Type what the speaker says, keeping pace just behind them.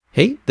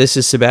Hey, this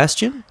is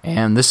Sebastian.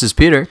 And this is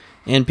Peter.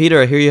 And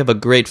Peter, I hear you have a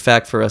great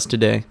fact for us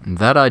today.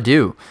 That I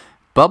do.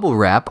 Bubble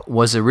wrap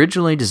was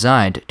originally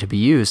designed to be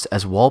used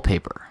as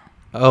wallpaper.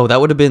 Oh, that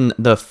would have been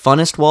the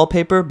funnest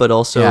wallpaper, but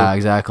also Yeah,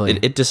 exactly.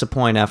 it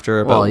disappoint after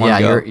about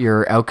one go.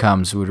 Your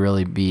outcomes would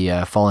really be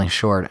falling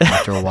short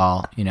after a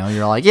while. You know,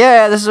 you're like,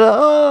 yeah, this is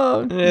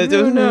no.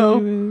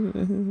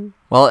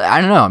 Well,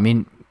 I don't know. I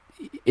mean,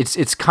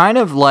 it's kind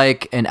of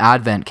like an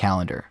advent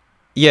calendar.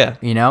 Yeah.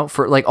 You know,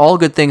 for like all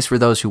good things for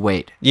those who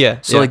wait. Yeah.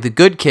 So like the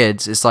good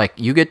kids, it's like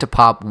you get to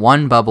pop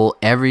one bubble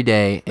every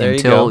day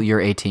until you're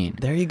 18.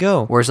 There you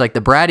go. Whereas like the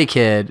bratty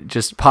kid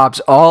just pops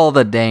all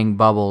the dang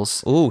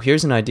bubbles. Ooh,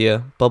 here's an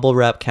idea. Bubble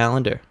wrap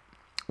calendar.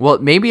 Well,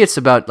 maybe it's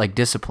about like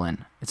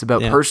discipline. It's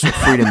about personal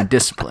freedom and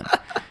discipline.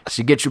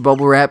 So you get your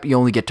bubble wrap, you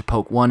only get to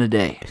poke one a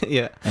day.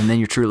 Yeah. And then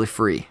you're truly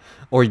free.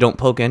 Or you don't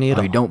poke any at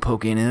all. Or you don't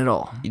poke in at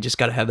all. You just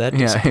got to have that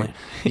discipline.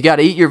 Yeah. You got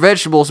to eat your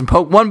vegetables and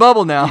poke one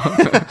bubble now.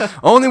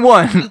 Only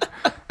one.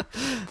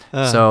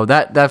 So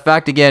that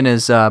fact again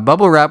is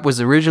bubble wrap was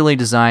originally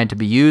designed to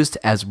be used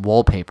as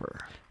wallpaper.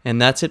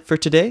 And that's it for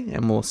today,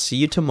 and we'll see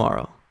you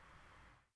tomorrow.